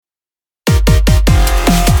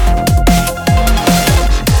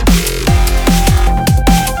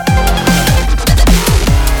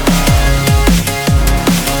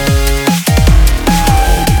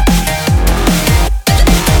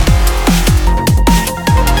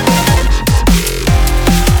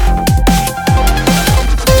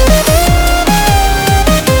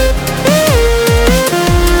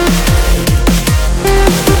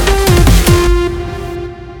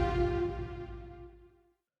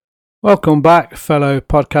Welcome back, fellow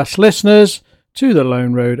podcast listeners, to the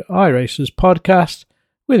Lone Road iRacers podcast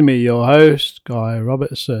with me, your host, Guy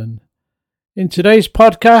Robertson. In today's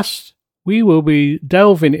podcast, we will be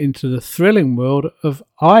delving into the thrilling world of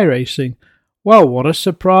iRacing. Well, what a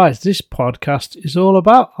surprise. This podcast is all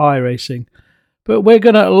about iRacing, but we're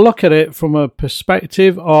going to look at it from a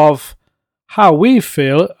perspective of how we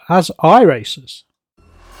feel as iRacers.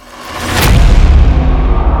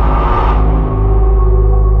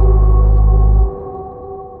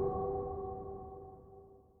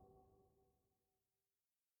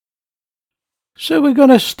 So we're going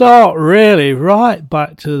to start really right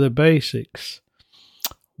back to the basics.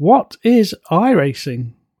 What is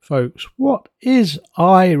iRacing, folks? What is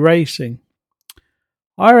iRacing?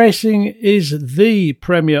 iRacing is the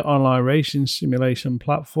premier online racing simulation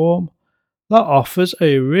platform that offers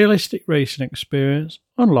a realistic racing experience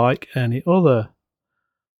unlike any other.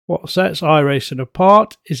 What sets iRacing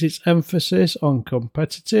apart is its emphasis on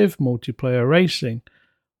competitive multiplayer racing,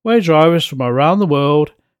 where drivers from around the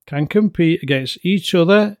world can compete against each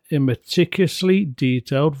other in meticulously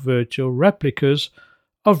detailed virtual replicas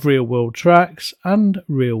of real-world tracks and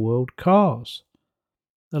real-world cars.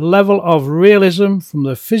 The level of realism from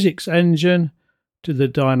the physics engine to the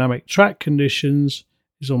dynamic track conditions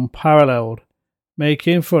is unparalleled,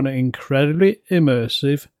 making for an incredibly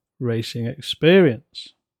immersive racing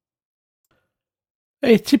experience.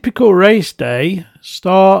 A typical race day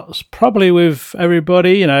starts probably with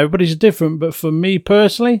everybody, everybody's different, but for me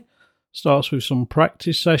personally, starts with some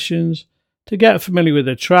practice sessions to get familiar with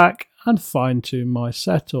the track and fine-tune my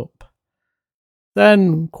setup.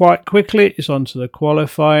 Then, quite quickly, it's on to the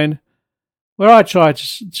qualifying, where I try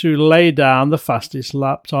to lay down the fastest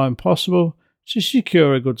lap time possible to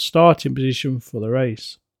secure a good starting position for the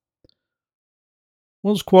race.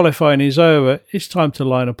 Once qualifying is over, it's time to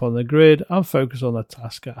line up on the grid and focus on the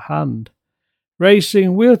task at hand.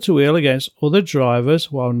 Racing wheel to wheel against other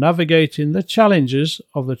drivers while navigating the challenges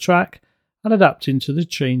of the track and adapting to the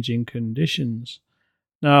changing conditions.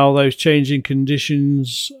 Now, those changing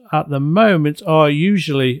conditions at the moment are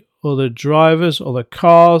usually other drivers, other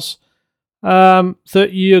cars, that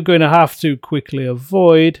you're going to have to quickly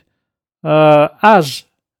avoid, as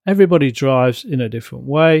everybody drives in a different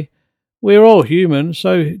way. We're all human,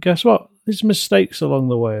 so guess what? There's mistakes along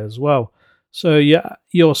the way as well. So yeah,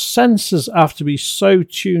 your sensors have to be so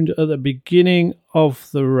tuned at the beginning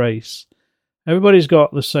of the race. Everybody's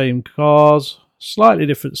got the same cars, slightly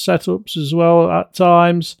different setups as well at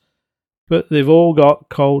times, but they've all got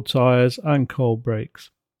cold tyres and cold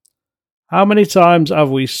brakes. How many times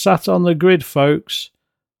have we sat on the grid, folks,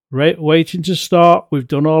 waiting to start? We've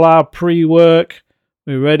done all our pre-work,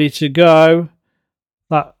 we're ready to go.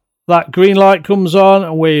 That green light comes on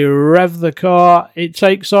and we rev the car, it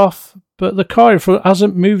takes off, but the car in front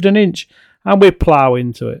hasn't moved an inch and we plough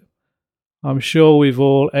into it. I'm sure we've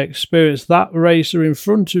all experienced that racer in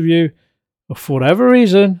front of you, for whatever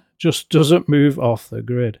reason, just doesn't move off the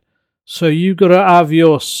grid. So you've got to have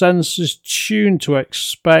your sensors tuned to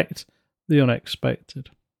expect the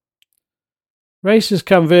unexpected. Races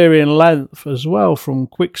can vary in length as well, from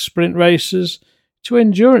quick sprint races to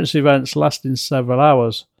endurance events lasting several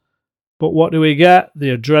hours. But what do we get?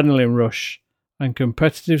 The adrenaline rush and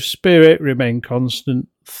competitive spirit remain constant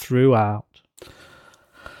throughout.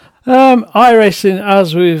 iRacing,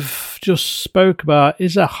 as we've just spoke about,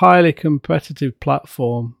 is a highly competitive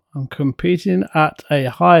platform, and competing at a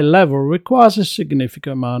high level requires a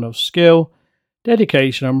significant amount of skill,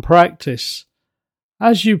 dedication and practice.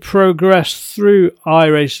 As you progress through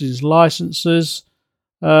iRacing's licenses,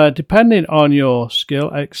 depending on your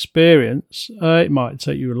skill experience, it might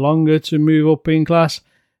take you longer to move up in class.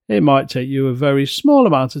 It might take you a very small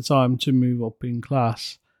amount of time to move up in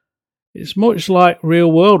class. It's much like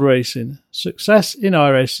real world racing. Success in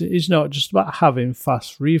iRacing is not just about having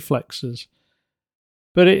fast reflexes,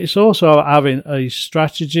 but it's also about having a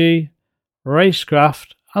strategy,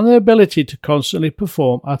 racecraft, and the ability to constantly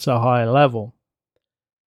perform at a high level.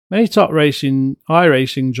 Many top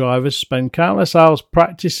iRacing drivers spend countless hours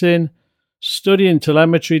practicing, studying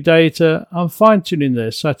telemetry data, and fine-tuning their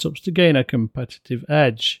setups to gain a competitive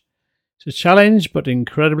edge. It's a challenge but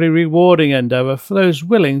incredibly rewarding endeavour for those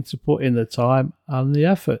willing to put in the time and the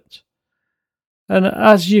effort. And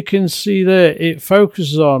as you can see there, it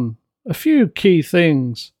focuses on a few key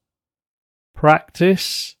things: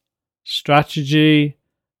 practice, strategy,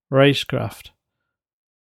 racecraft.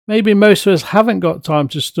 Maybe most of us haven't got time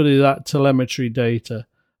to study that telemetry data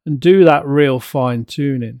and do that real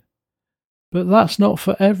fine-tuning. But that's not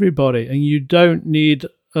for everybody, and you don't need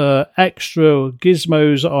extra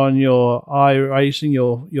gizmos on your iRacing,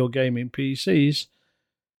 your gaming PCs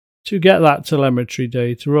to get that telemetry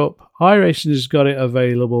data up. iRacing has got it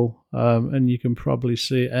available, and you can probably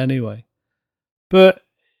see it anyway. But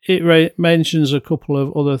it mentions a couple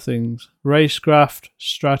of other things: racecraft,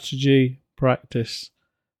 strategy, practice.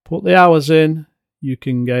 Put the hours in, you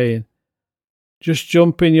can gain. Just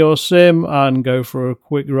jump in your sim and go for a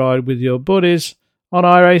quick ride with your buddies on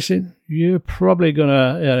iRacing. You're probably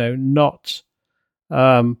gonna, not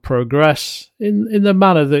progress in the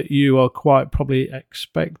manner that you are quite probably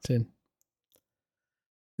expecting.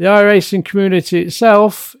 The iRacing community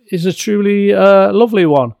itself is a truly lovely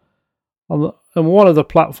one, and one of the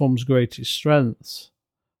platform's greatest strengths.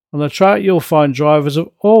 On the track, you'll find drivers of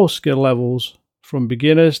all skill levels, from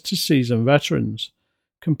beginners to seasoned veterans,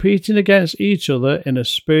 competing against each other in a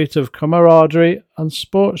spirit of camaraderie and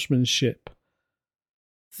sportsmanship.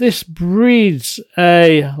 This breeds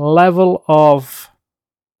a level of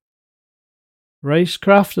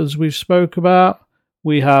racecraft, as we've spoke about.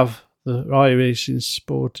 We have the iRacing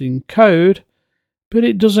Sporting Code, but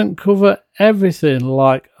it doesn't cover everything,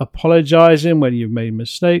 like apologising when you've made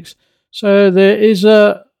mistakes. So there is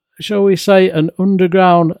shall we say, an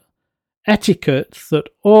underground etiquette that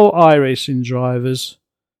all iRacing drivers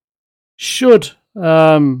should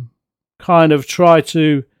kind of try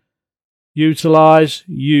to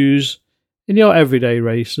use in your everyday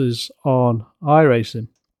races on iRacing.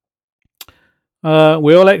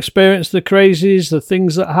 We all experience the crazies, the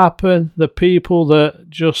things that happen, the people that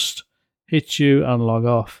just hit you and log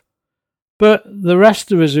off. But the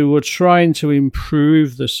rest of us who were trying to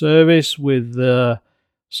improve the service with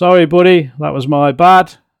sorry buddy, that was my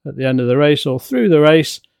bad, at the end of the race or through the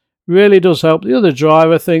race, really does help the other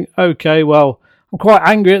driver think, okay, well, I'm quite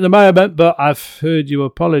angry at the moment, but I've heard you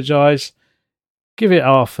apologise. Give it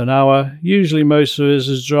half an hour. Usually most of us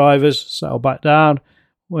as drivers settle back down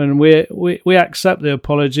when we accept the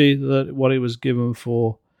apology, that what it was given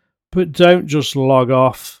for. But don't just log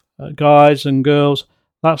off, guys and girls.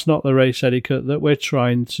 That's not the race etiquette that we're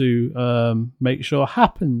trying to make sure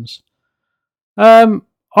happens.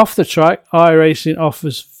 Off the track, iRacing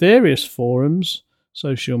offers various forums,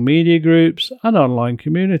 social media groups and online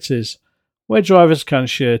communities where drivers can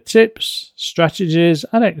share tips, strategies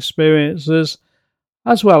and experiences,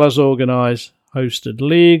 as well as organise hosted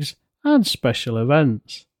leagues and special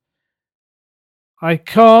events. I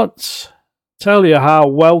can't tell you how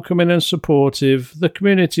welcoming and supportive the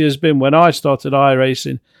community has been when I started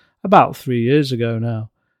iRacing about 3 years ago now.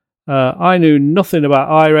 I knew nothing about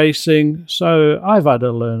iRacing, so I've had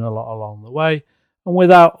to learn a lot along the way. And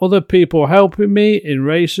without other people helping me in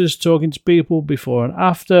races, talking to people before and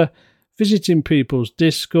after, visiting people's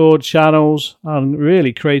Discord channels, and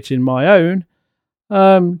really creating my own,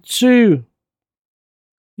 to,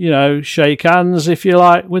 shake hands, if you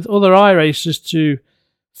like, with other iRacers to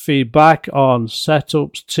feedback on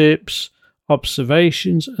setups, tips,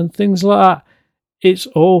 observations, and things like that. It's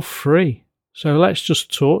all free. So let's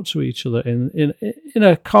just talk to each other in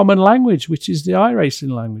a common language, which is the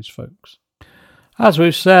iRacing language, folks. As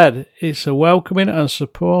we've said, it's a welcoming and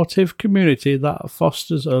supportive community that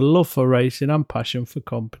fosters a love for racing and passion for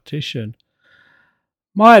competition.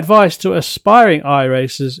 My advice to aspiring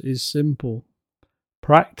iRacers is simple.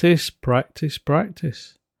 Practice, practice,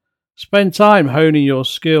 practice. Spend time honing your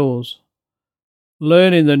skills,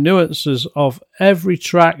 learning the nuances of every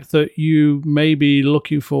track that you may be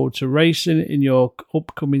looking forward to racing in your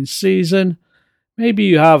upcoming season. Maybe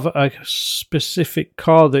you have a specific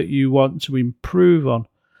car that you want to improve on.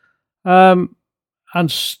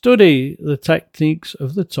 And study the techniques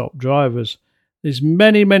of the top drivers. There's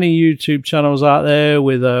many YouTube channels out there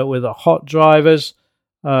with hot drivers,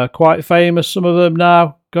 quite famous, some of them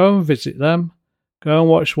now. Go and visit them. Go and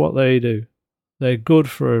watch what they do. They're good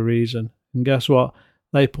for a reason. And guess what?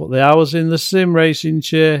 They put the hours in the sim racing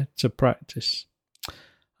chair to practice.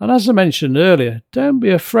 And as I mentioned earlier, don't be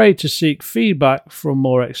afraid to seek feedback from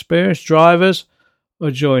more experienced drivers, or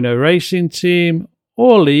join a racing team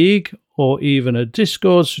or league, or even a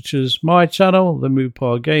Discord such as my channel, the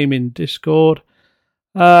Mupar Gaming Discord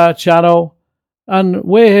channel. And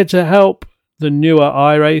we're here to help the newer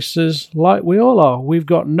iRacers like we all are. We've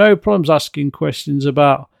got no problems asking questions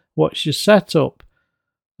about what's your setup,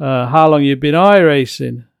 how long you've been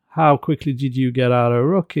iRacing, how quickly did you get out of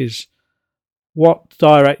rookies, what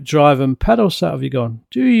direct drive and pedal set have you gone,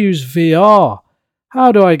 do you use VR,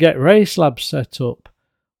 how do I get Race Lab set up,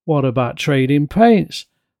 what about trading paints.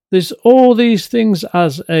 There's all these things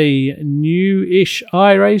as a new-ish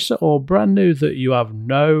iRacer or brand new that you have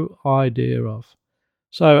no idea of.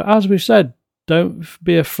 So as we've said, don't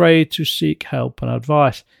be afraid to seek help and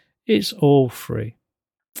advice. It's all free.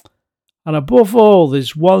 And above all,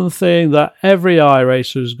 there's one thing that every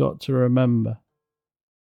iRacer has got to remember.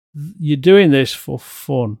 You're doing this for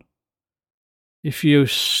fun. If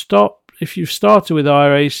you've started with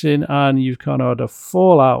iRacing and you've kind of had a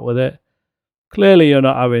fallout with it, clearly you're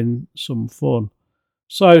not having some fun.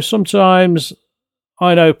 So sometimes,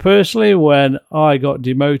 I know personally, when I got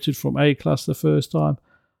demoted from A class the first time,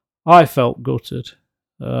 I felt gutted.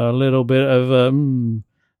 A little bit of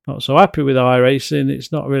not so happy with iRacing.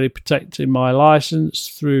 It's not really protecting my license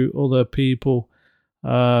through other people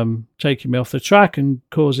taking me off the track and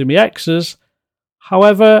causing me X's.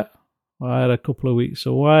 However, I had a couple of weeks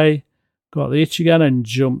away, got the itch again, and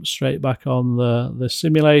jumped straight back on the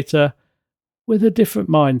simulator with a different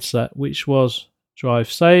mindset, which was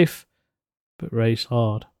drive safe but race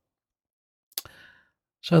hard.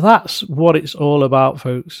 So that's what it's all about,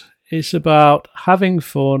 folks. It's about having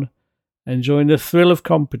fun, enjoying the thrill of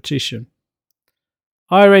competition.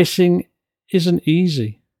 iRacing isn't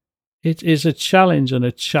easy. It is a challenge, and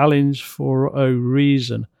a challenge for a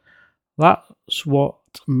reason. That's what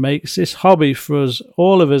makes this hobby for us,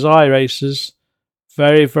 all of us iRacers,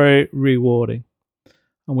 very, very rewarding.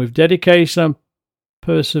 And with dedication and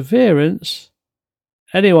perseverance,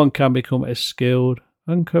 anyone can become a skilled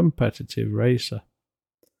and competitive racer.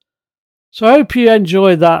 So I hope you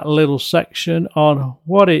enjoyed that little section on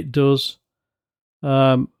what it does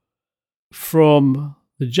from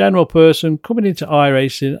the general person coming into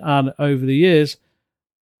iRacing, and over the years,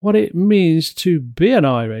 what it means to be an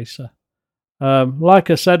iRacer. Like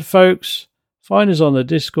I said, folks, find us on the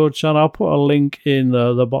Discord channel. I'll put a link in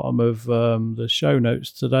the bottom of the show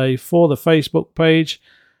notes today for the Facebook page,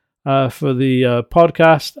 for the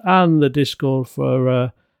podcast, and the Discord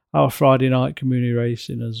for our Friday night community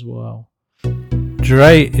racing as well.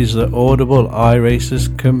 Dre is the audible iRacer's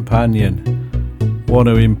companion. Want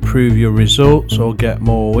to improve your results or get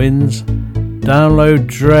more wins? Download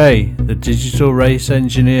Dre, the digital race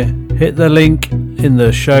engineer. Hit the link in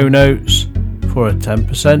the show notes for a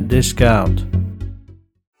 10% discount.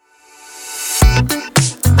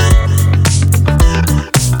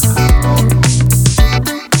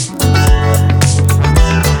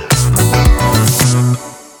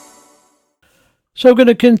 So we're going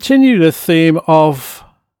to continue the theme of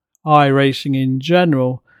iRacing in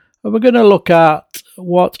general, and we're going to look at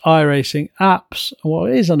what iRacing apps,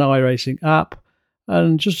 what is an iRacing app,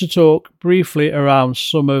 and just to talk briefly around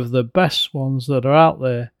some of the best ones that are out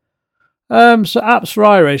there. So apps for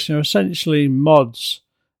iRacing are essentially mods.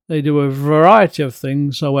 They do a variety of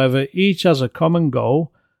things, however, each has a common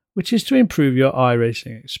goal, which is to improve your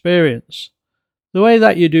iRacing experience. The way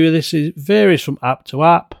that you do this varies from app to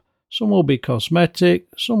app. Some will be cosmetic,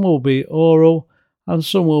 some will be oral, and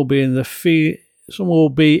some will be in the feeling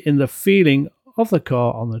of the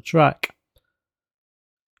car on the track.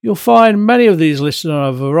 You'll find many of these listed on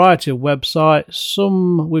a variety of websites,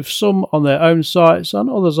 some on their own sites and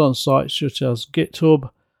others on sites such as GitHub.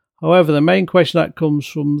 However, the main question that comes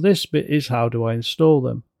from this bit is, how do I install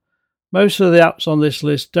them? Most of the apps on this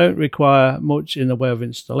list don't require much in the way of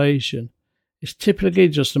installation. It's typically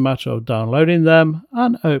just a matter of downloading them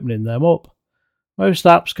and opening them up. Most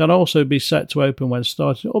apps can also be set to open when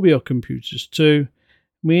starting up your computers too,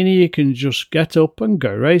 meaning you can just get up and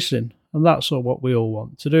go racing, and that's what we all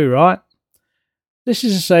want to do, right? This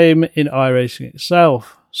is the same in iRacing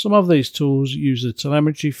itself. Some of these tools use the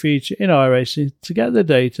telemetry feature in iRacing to get the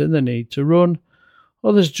data they need to run,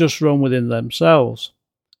 others just run within themselves.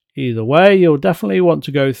 Either way, you'll definitely want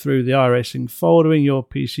to go through the iRacing folder in your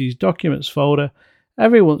PC's documents folder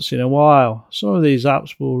every once in a while. Some of these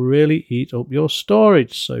apps will really eat up your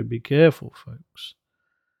storage, so be careful, folks.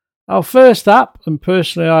 Our first app, and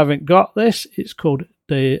personally I haven't got this, it's called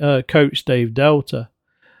Coach Dave Delta.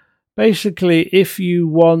 Basically, if you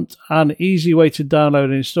want an easy way to download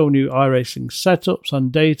and install new iRacing setups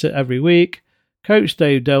and data every week, Coach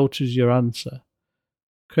Dave Delta is your answer.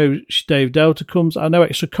 Coach Dave Delta comes at no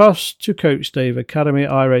extra cost to Coach Dave Academy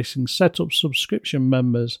iRacing Setup subscription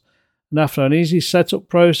members, and after an easy setup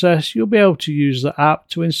process, you'll be able to use the app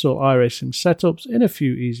to install iRacing setups in a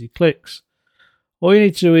few easy clicks. All you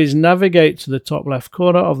need to do is navigate to the top left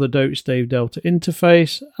corner of the Coach Dave Delta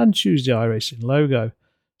interface and choose the iRacing logo.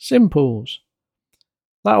 Simples.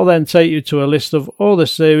 That will then take you to a list of all the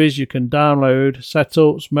series you can download,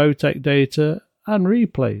 setups, Motec data, and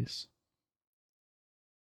replays.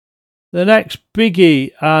 The next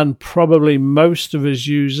biggie, and probably most of us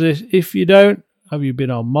use this, if you don't, have you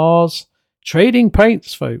been on Mars? Trading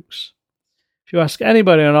paints, folks. If you ask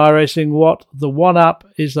anybody on iRacing what the one app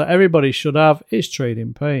is that everybody should have, it's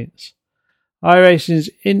Trading Paints. iRacing's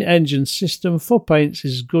in-engine system for paints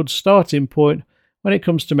is a good starting point when it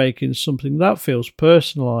comes to making something that feels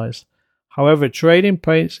personalised. However, Trading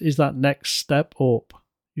Paints is that next step up.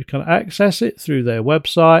 You can access it through their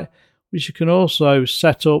website, which you can also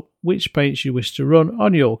set up which paints you wish to run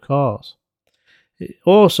on your cars. It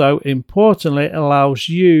also, importantly, allows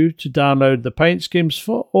you to download the paint schemes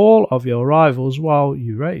for all of your rivals while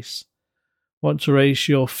you race. Want to race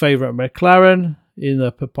your favourite McLaren in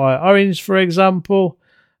the papaya orange, for example,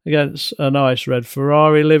 against a nice red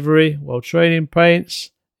Ferrari livery? Well, Trading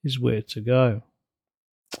Paints is where to go.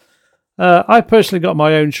 I personally got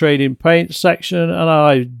my own Trading Paints section, and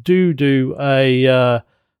I do a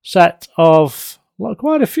set of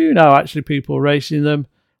quite a few now, actually, people racing them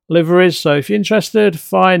liveries. So if you're interested,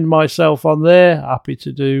 find myself on there. Happy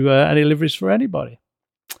to do any liveries for anybody.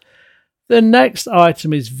 The next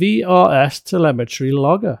item is VRS Telemetry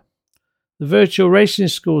Logger. The Virtual Racing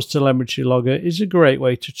School's Telemetry Logger is a great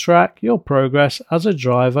way to track your progress as a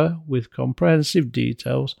driver with comprehensive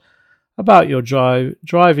details about your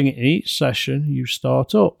driving in each session you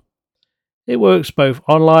start up. It works both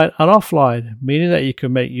online and offline, meaning that you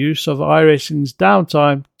can make use of iRacing's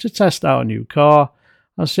downtime to test out a new car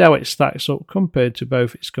and see how it stacks up compared to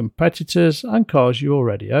both its competitors and cars you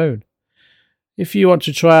already own. If you want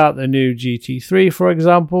to try out the new GT3, for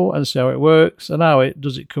example, and see how it works and how it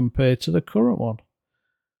does it compare to the current one.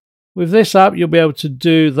 With this app, you'll be able to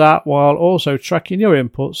do that while also tracking your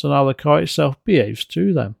inputs and how the car itself behaves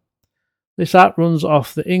to them. This app runs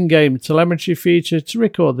off the in-game telemetry feature to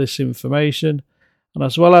record this information, and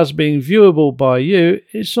as well as being viewable by you,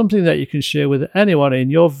 it's something that you can share with anyone in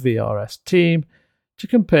your VRS team to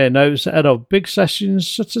compare notes ahead of big sessions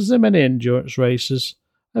such as the many endurance races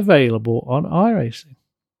available on iRacing.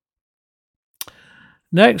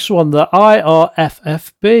 Next one, the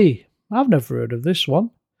iRFFB. I've never heard of this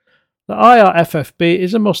one. The iRFFB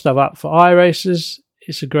is a must-have app for iRacers.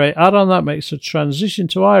 It's a great add-on that makes a transition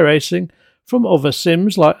to iRacing from other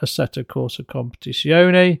sims like Assetto Corsa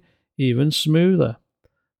Competizione even smoother.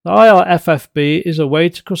 The iRFFB is a way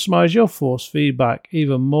to customize your force feedback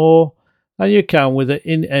even more than you can with the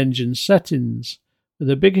in-engine settings, with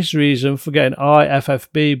the biggest reason for getting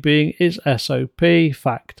iFFB being its SOP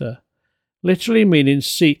factor, literally meaning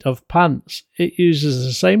seat of pants. It uses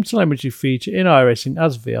the same telemetry feature in iRacing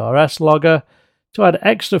as VRS Logger to add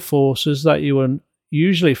extra forces that you wouldn't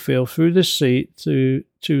usually feel through the seat to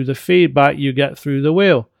the feedback you get through the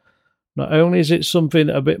wheel. Not only is it something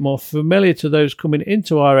a bit more familiar to those coming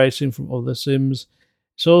into iRacing from other sims,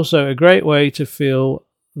 it's also a great way to feel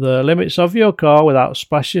the limits of your car without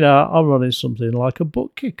splashing out on running something like a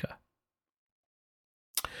butt kicker.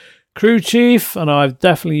 Crew Chief, and I've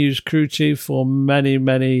definitely used Crew Chief for many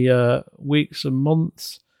weeks and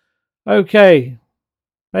months. Okay,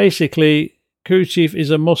 basically Crew Chief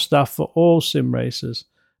is a must-have for all sim racers,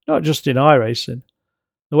 not just in iRacing.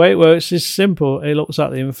 The way it works is simple. It looks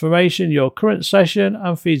at the information, your current session,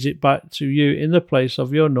 and feeds it back to you in the place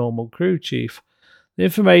of your normal Crew Chief. The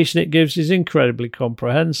information it gives is incredibly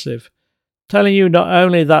comprehensive, telling you not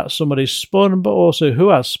only that somebody's spun, but also who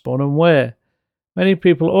has spun and where. Many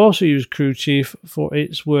people also use Crew Chief for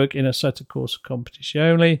its work in Assetto Corsa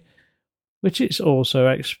Competizione, which is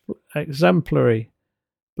also exemplary.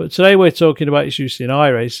 But today we're talking about its use in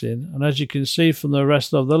iRacing, and as you can see from the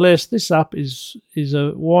rest of the list, this app is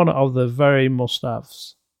one of the very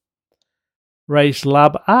must-haves. Race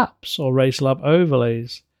Lab apps or Race Lab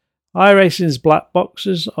overlays. iRacing's black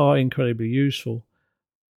boxes are incredibly useful,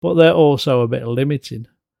 but they're also a bit limiting.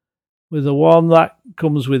 With the one that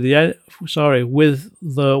comes with the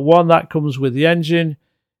engine,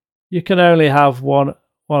 you can only have one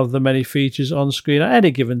of the many features on screen at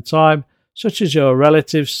any given time, such as your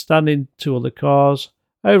relative standing to other cars,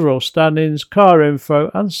 overall standings, car info,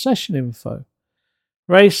 and session info.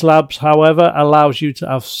 Race Labs, however, allows you to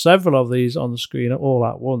have several of these on the screen all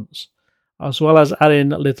at once, as well as adding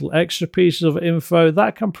little extra pieces of info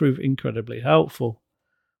that can prove incredibly helpful.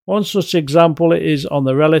 One such example is on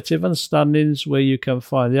the relative and standings, where you can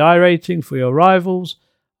find the iRating for your rivals,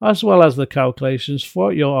 as well as the calculations for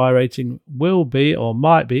what your iRating will be or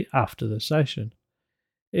might be after the session.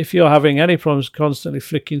 If you're having any problems constantly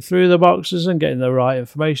flicking through the boxes and getting the right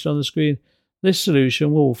information on the screen, this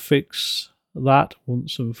solution will fix that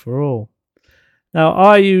once and for all. Now,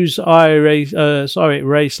 I use Race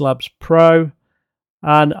Labs Pro,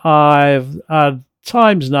 and I've had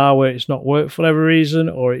times now where it's not worked for whatever reason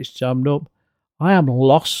or it's jammed up. I am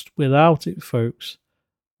lost without it, folks.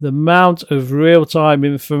 The amount of real-time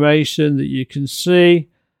information that you can see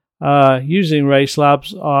using Race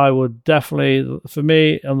Labs, I would definitely, for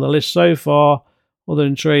me, on the list so far, other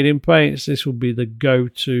than Trading Paints, this would be the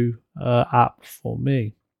go-to app for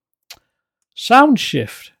me. Sound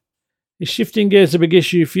shift. Is shifting gears a big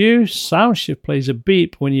issue for you? Sound shift plays a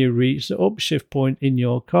beep when you reach the upshift point in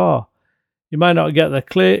your car. You might not get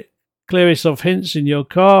the clearest of hints in your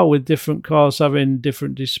car, with different cars having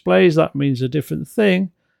different displays. That means a different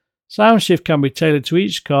thing. Sound shift can be tailored to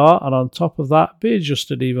each car, and on top of that, be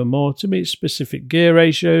adjusted even more to meet specific gear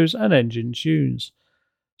ratios and engine tunes.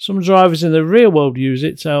 Some drivers in the real world use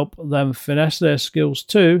it to help them finesse their skills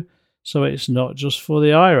too, so it's not just for the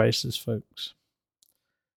iRacers, folks.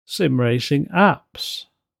 Sim racing apps.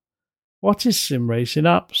 What is sim racing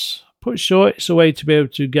apps? Put short, it's a way to be able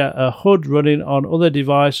to get a HUD running on other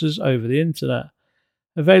devices over the internet.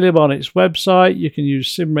 Available on its website, you can use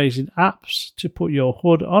sim racing apps to put your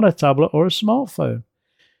HUD on a tablet or a smartphone.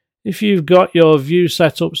 If you've got your view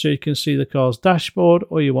set up so you can see the car's dashboard,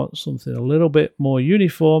 or you want something a little bit more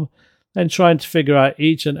uniform than trying to figure out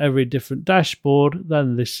each and every different dashboard,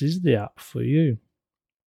 then this is the app for you.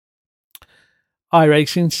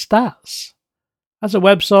 iRacing Stats. As a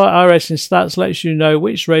website, iRacing Stats lets you know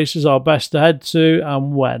which races are best to head to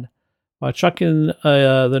and when, by tracking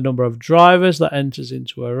the number of drivers that enters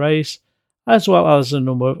into a race, as well as the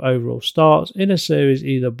number of overall starts in a series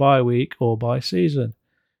either by week or by season.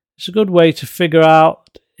 It's a good way to figure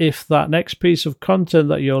out if that next piece of content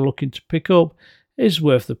that you're looking to pick up is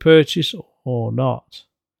worth the purchase or not.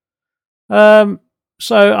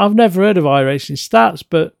 So I've never heard of iRacing Stats,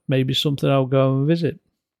 but maybe something I'll go and visit.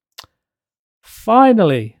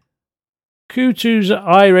 Finally, Kutu's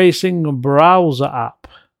iRacing browser app.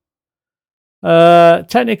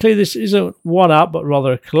 Technically, this isn't one app, but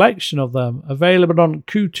rather a collection of them. Available on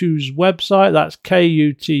Kutu's website, that's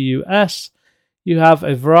Kutus. You have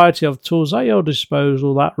a variety of tools at your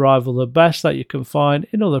disposal that rival the best that you can find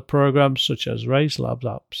in other programs such as RaceLabs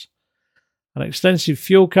apps. An extensive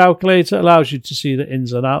fuel calculator allows you to see the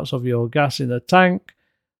ins and outs of your gas in the tank,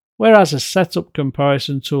 whereas a setup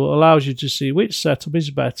comparison tool allows you to see which setup is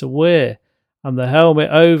better where, and the helmet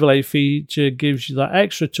overlay feature gives you that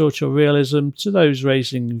extra touch of realism to those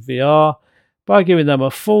racing VR by giving them a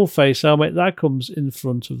full face helmet that comes in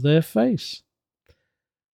front of their face.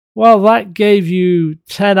 Well, that gave you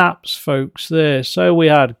 10 apps, folks, there. So we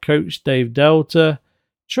had Coach Dave Delta,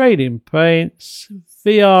 Trading Paints,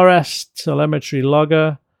 VRS Telemetry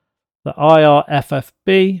Logger, the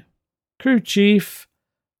IRFFB, Crew Chief,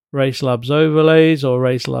 RaceLabs Overlays or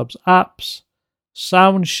RaceLabs Apps,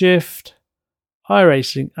 Sound Shift,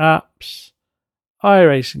 iRacing Apps,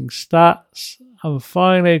 iRacing Stats, and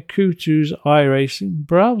finally Kutu's iRacing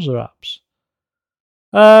browser apps.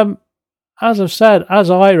 As I've said, as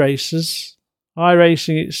iRacers,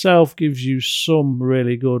 iRacing itself gives you some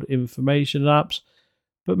really good information apps,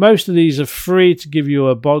 but most of these are free to give you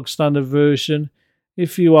a bog standard version.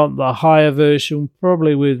 If you want the higher version,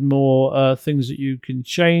 probably with more things that you can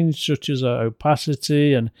change, such as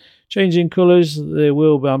opacity and changing colours, there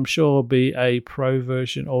will be, I'm sure, be a pro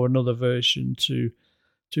version or another version to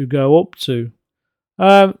go up to.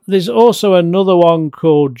 There's also another one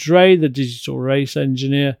called Dre, the Digital Race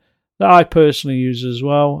Engineer, that I personally use as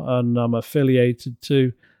well, and I'm affiliated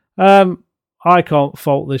to. I can't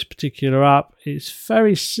fault this particular app. It's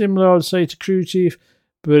very similar, I'd say, to Crew Chief,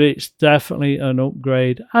 but it's definitely an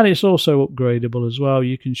upgrade, and it's also upgradable as well.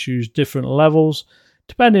 You can choose different levels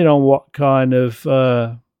depending on what kind of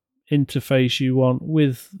interface you want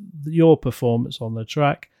with your performance on the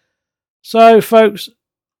track. So, folks,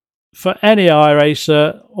 for any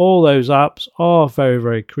iRacer, all those apps are very,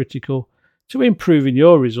 very critical to improving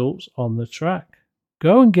your results on the track.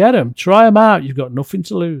 Go and get them. Try them out. You've got nothing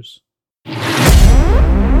to lose.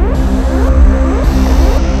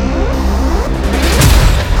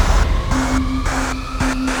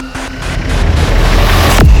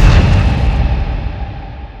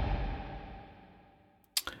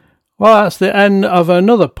 Well, that's the end of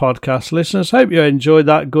another podcast, listeners. Hope you enjoyed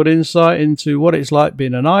that good insight into what it's like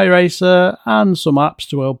being an iRacer and some apps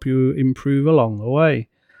to help you improve along the way.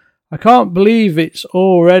 I can't believe it's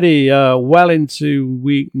already well into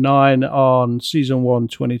week 9 on season 1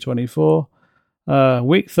 2024.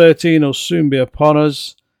 Week 13 will soon be upon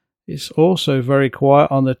us. It's also very quiet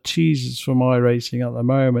on the teasers from iRacing at the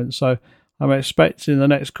moment, so I'm expecting the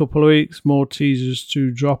next couple of weeks more teasers to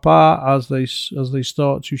drop out as they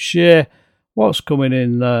start to share what's coming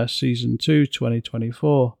in season 2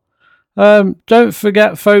 2024. Don't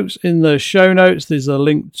forget, folks, in the show notes there's a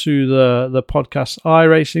link to the podcast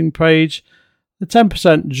iRacing page, the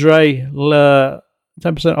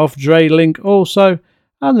 10% off Dre link also,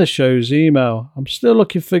 and the show's email. I'm still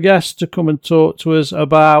looking for guests to come and talk to us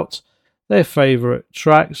about their favourite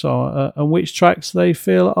tracks and which tracks they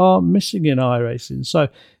feel are missing in iRacing. So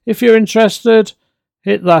if you're interested,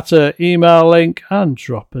 hit that email link and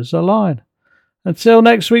drop us a line. Until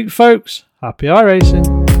next week, folks, happy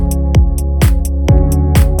iRacing.